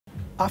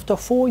After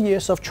 4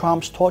 years of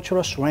Trump's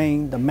torturous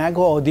reign, the MAGA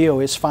ordeal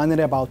is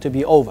finally about to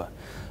be over,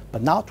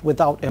 but not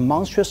without a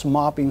monstrous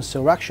mob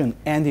insurrection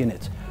ending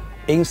it,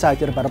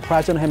 incited by the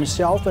president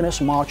himself and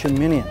his marching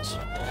minions.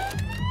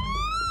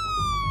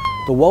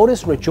 The world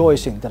is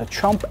rejoicing that the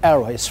Trump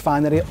era is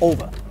finally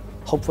over,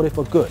 hopefully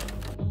for good.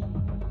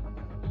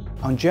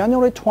 On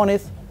January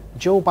 20th,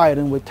 Joe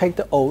Biden will take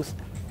the oath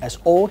as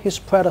all his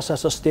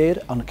predecessors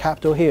did on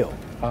Capitol Hill.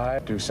 I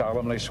do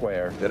solemnly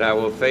swear that I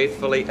will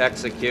faithfully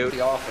execute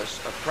the office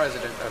of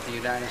President of the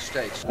United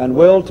States and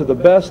will, to the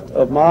best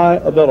of my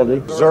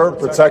ability, preserve,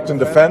 protect, and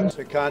defend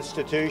the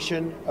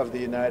Constitution of the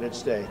United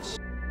States,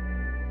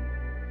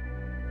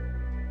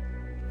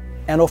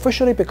 and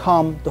officially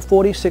become the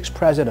 46th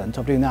President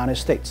of the United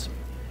States.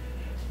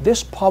 This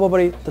is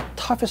probably the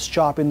toughest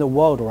job in the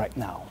world right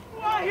now.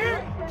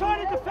 Here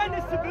trying to defend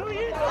the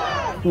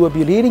civilians? He will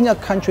be leading a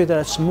country that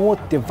is more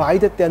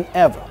divided than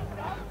ever,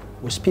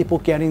 with people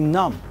getting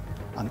numb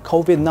on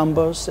COVID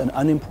numbers and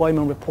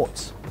unemployment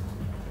reports.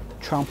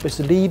 Trump is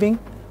leaving,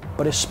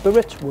 but his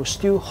spirit will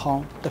still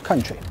haunt the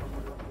country.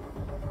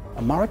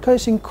 America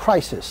is in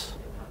crisis,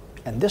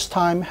 and this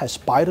time has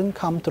Biden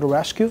come to the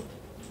rescue?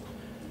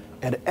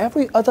 At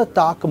every other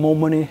dark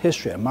moment in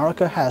history,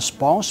 America has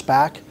bounced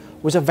back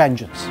with a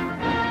vengeance.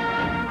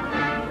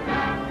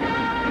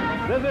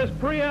 this is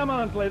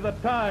preeminently the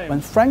time.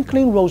 When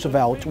Franklin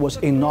Roosevelt was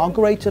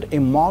inaugurated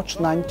in March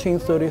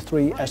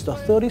 1933 as the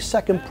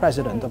 32nd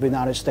President of the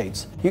United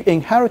States, he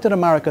inherited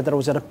America that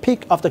was at the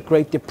peak of the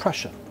Great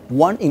Depression.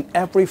 1 in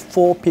every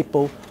 4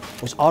 people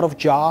was out of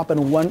job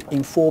and 1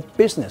 in 4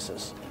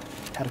 businesses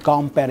had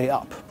gone belly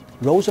up.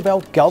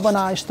 Roosevelt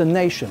galvanized the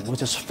nation with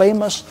his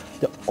famous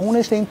 "the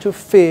only thing to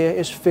fear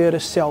is fear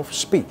itself"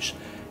 speech,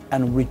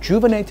 and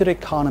rejuvenated the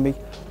economy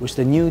with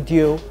the New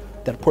Deal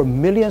that put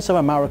millions of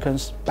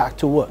Americans back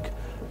to work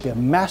via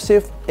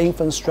massive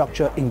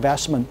infrastructure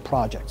investment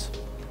projects.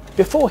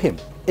 Before him,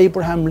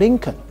 Abraham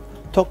Lincoln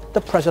took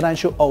the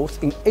presidential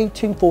oath in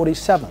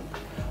 1847,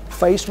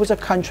 faced with a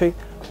country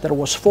that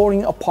was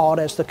falling apart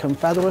as the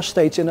Confederate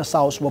States in the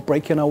South were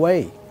breaking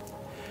away.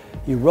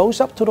 He rose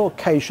up to the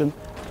occasion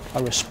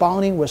by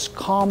responding with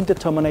calm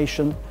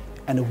determination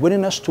and a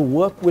willingness to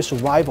work with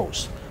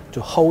rivals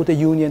to hold the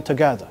Union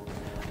together.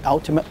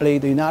 Ultimately,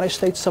 the United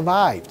States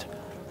survived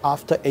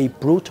after a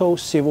brutal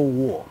civil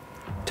war.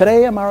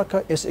 Today,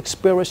 America is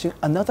experiencing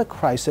another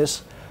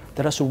crisis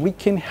that has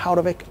wreaking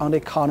havoc on the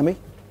economy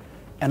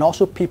and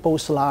also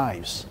people's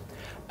lives.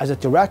 As a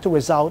direct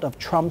result of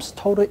Trump's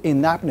total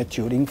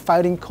inaptitude in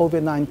fighting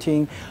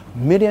COVID-19,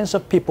 millions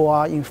of people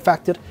are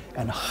infected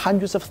and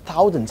hundreds of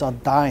thousands are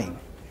dying.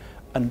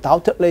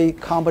 Undoubtedly,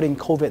 combating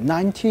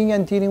COVID-19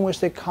 and dealing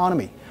with the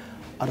economy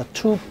are the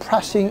 2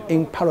 pressing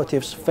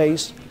imperatives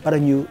faced by the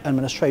new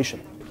administration.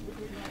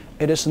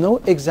 It is no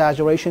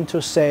exaggeration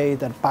to say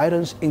that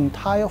Biden's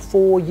entire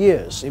 4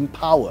 years in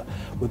power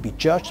will be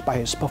judged by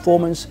his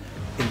performance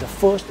in the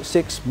first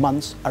 6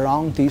 months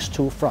around these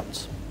 2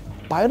 fronts.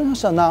 Biden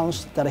has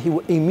announced that he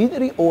will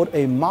immediately order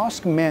a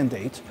mask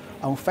mandate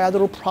on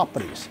federal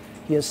properties.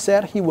 He has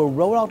said he will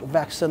roll out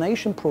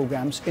vaccination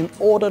programs in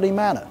orderly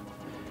manner,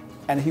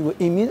 and he will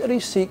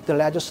immediately seek the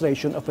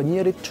legislation of a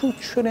nearly $2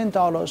 trillion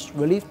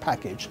relief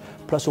package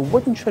plus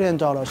 $1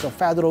 trillion of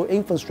federal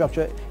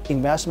infrastructure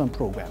investment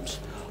programs.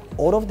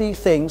 All of these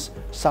things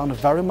sound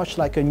very much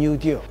like a New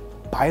Deal,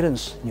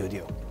 Biden's New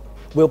Deal.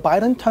 Will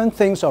Biden turn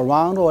things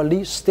around or at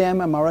least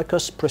stem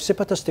America's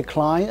precipitous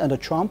decline under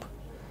Trump?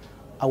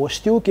 I will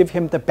still give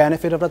him the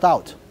benefit of the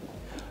doubt.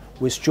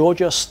 With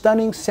Georgia's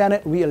stunning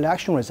Senate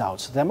re-election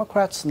results,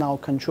 Democrats now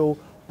control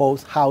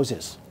both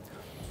houses.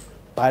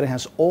 Biden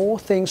has all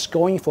things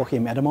going for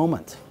him at the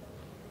moment.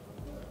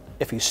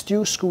 If he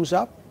still screws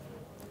up,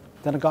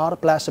 then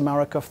God bless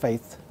America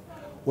faith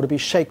would be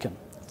shaken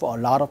for a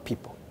lot of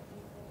people.